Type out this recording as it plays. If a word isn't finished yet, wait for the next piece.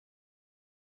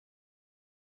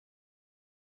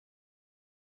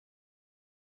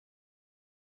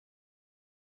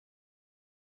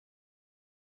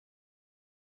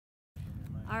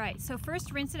All right, so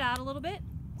first rinse it out a little bit.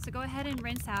 So go ahead and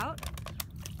rinse out.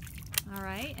 All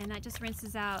right, and that just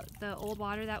rinses out the old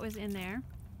water that was in there.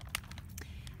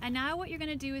 And now what you're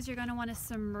gonna do is you're gonna wanna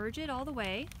submerge it all the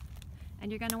way,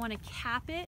 and you're gonna wanna cap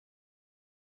it.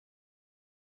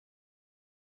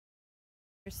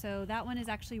 So that one is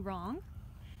actually wrong.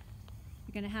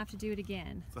 You're gonna have to do it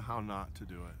again. So how not to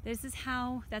do it. This is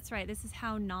how, that's right, this is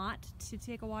how not to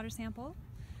take a water sample.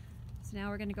 So now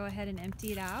we're gonna go ahead and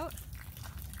empty it out.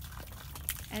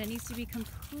 And it needs to be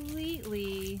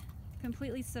completely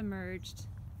submerged.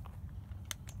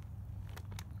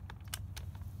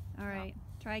 All right,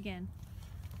 try again.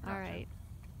 All right.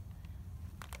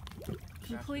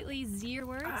 Completely zero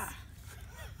words.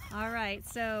 All right,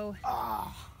 so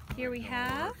here we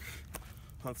have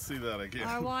Let's see that again.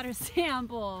 our water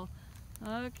sample.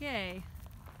 Okay.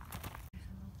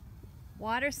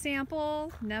 Water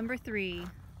sample number 3.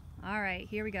 All right,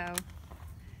 here we go.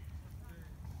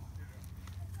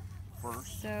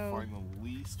 First, So- find the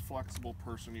least flexible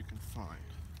person you can find.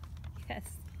 Yes.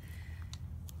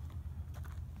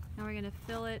 Now we're gonna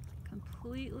fill it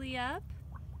completely up.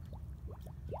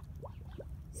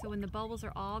 So when the bubbles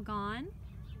are all gone,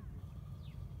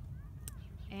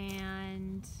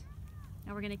 and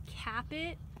now we're gonna cap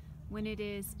it when it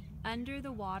is under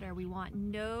the water. We want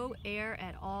no air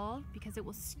at all because it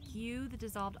will skew the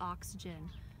dissolved oxygen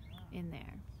in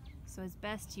there. So as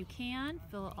best you can,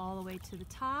 fill it all the way to the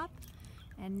top.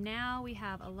 And now we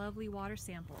have a lovely water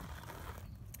sample.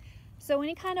 So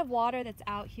any kind of water that's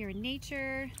out here in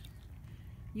nature,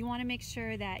 you want to make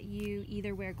sure that you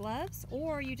either wear gloves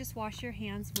or you just wash your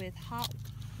hands with hot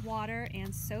water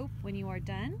and soap when you are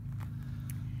done.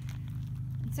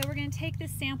 And so we're going to take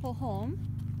this sample home.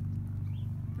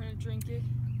 We're gonna drink it.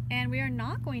 And we are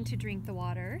not going to drink the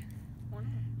water, Why not?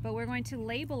 but we're going to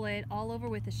label it all over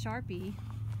with a Sharpie.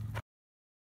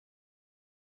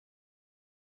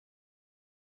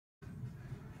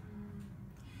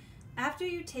 After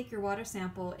you take your water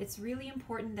sample, it's really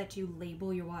important that you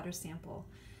label your water sample.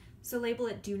 So label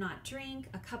it do not drink,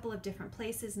 a couple of different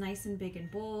places, nice and big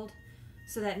and bold,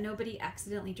 so that nobody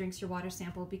accidentally drinks your water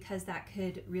sample, because that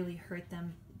could really hurt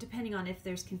them depending on if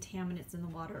there's contaminants in the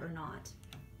water or not.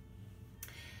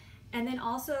 And then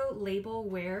also label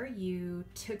where you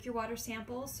took your water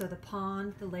sample, so the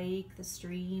pond, the lake, the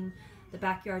stream, the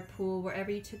backyard pool, wherever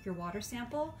you took your water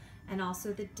sample, and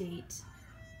also the date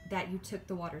that you took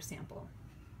the water sample.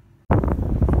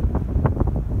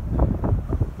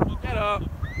 Get up.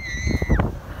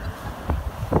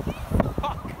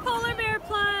 Polar bear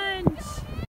plunge!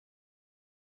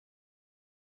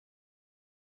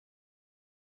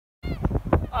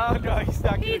 Oh no, he's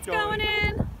not Pete's going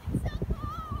in!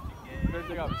 Better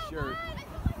take off his shirt.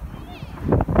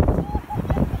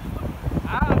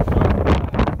 Ah,